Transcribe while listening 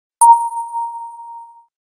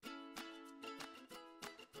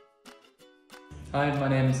Hi, my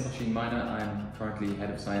name is Oisin. I'm currently Head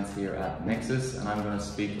of Science here at Nexus, and I'm going to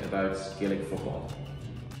speak about Gaelic football.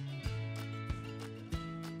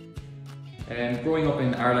 Growing up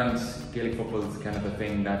in Ireland, Gaelic football is kind of a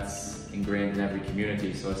thing that's ingrained in every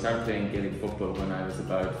community. So I started playing Gaelic football when I was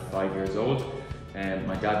about 5 years old.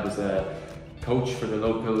 My dad was a coach for the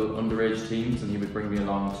local underage teams, and he would bring me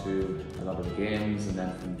along to a lot of the games, and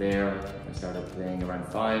then from there I started playing around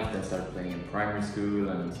 5, then started playing in primary school,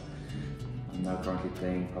 and I'm now currently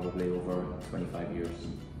playing probably over 25 years.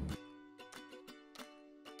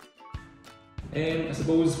 I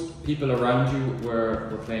suppose people around you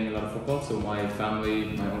were playing a lot of football, so my family,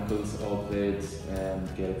 my uncles all played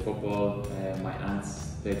Gaelic football, my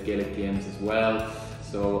aunts played Gaelic games as well,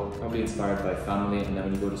 so probably inspired by family. And then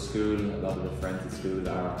when you go to school, a lot of the friends at school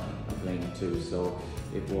are playing it too, so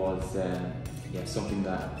it was something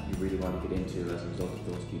that you really want to get into as a result of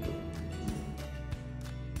those people.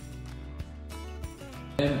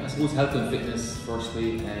 I suppose health and fitness,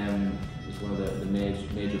 firstly, is one of the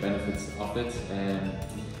major benefits of it.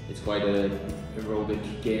 It's quite an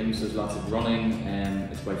aerobic game, so there's lots of running,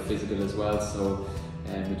 and it's quite physical as well, so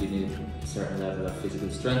we do need a certain level of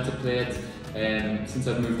physical strength to play it. Since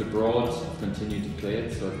I've moved abroad, I've continued to play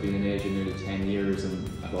it, so I've been in Asia nearly 10 years, and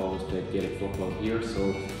I've always played Gaelic football here,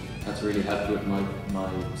 so that's really helped with my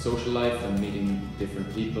social life and meeting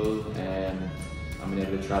different people. I've been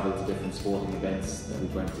able to travel to different sporting events that we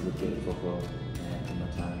went to with Gaelic football in my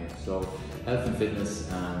time here. So health and fitness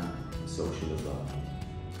and social as well.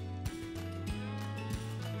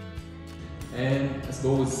 I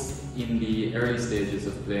suppose in the early stages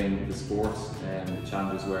of playing the sport, the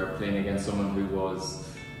challenges were playing against someone who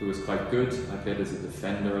was quite good. I played as a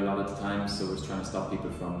defender a lot of the time, so I was trying to stop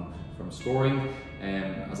people from scoring.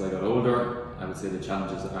 As I got older, I would say the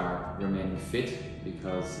challenges are remaining fit,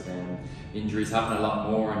 because injuries happen a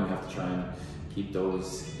lot more and you have to try and keep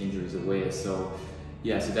those injuries away. So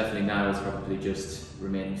yeah, so definitely now it's probably just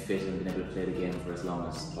remaining fit and being able to play the game for as long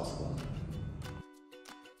as possible.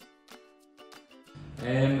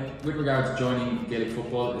 With regard to joining Gaelic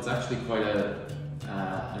football, it's actually quite a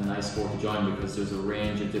nice sport to join, because there's a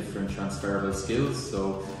range of different transferable skills.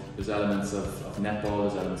 So there's elements of netball,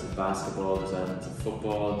 there's elements of basketball, there's elements of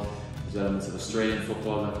football, there's elements of Australian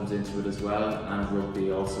football that comes into it as well, and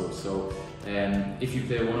rugby also. So if you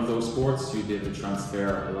play one of those sports, you'll be able to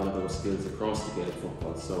transfer a lot of those skills across to Gaelic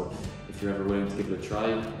football. So if you're ever willing to give it a try,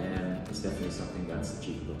 it's definitely something that's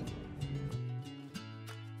achievable.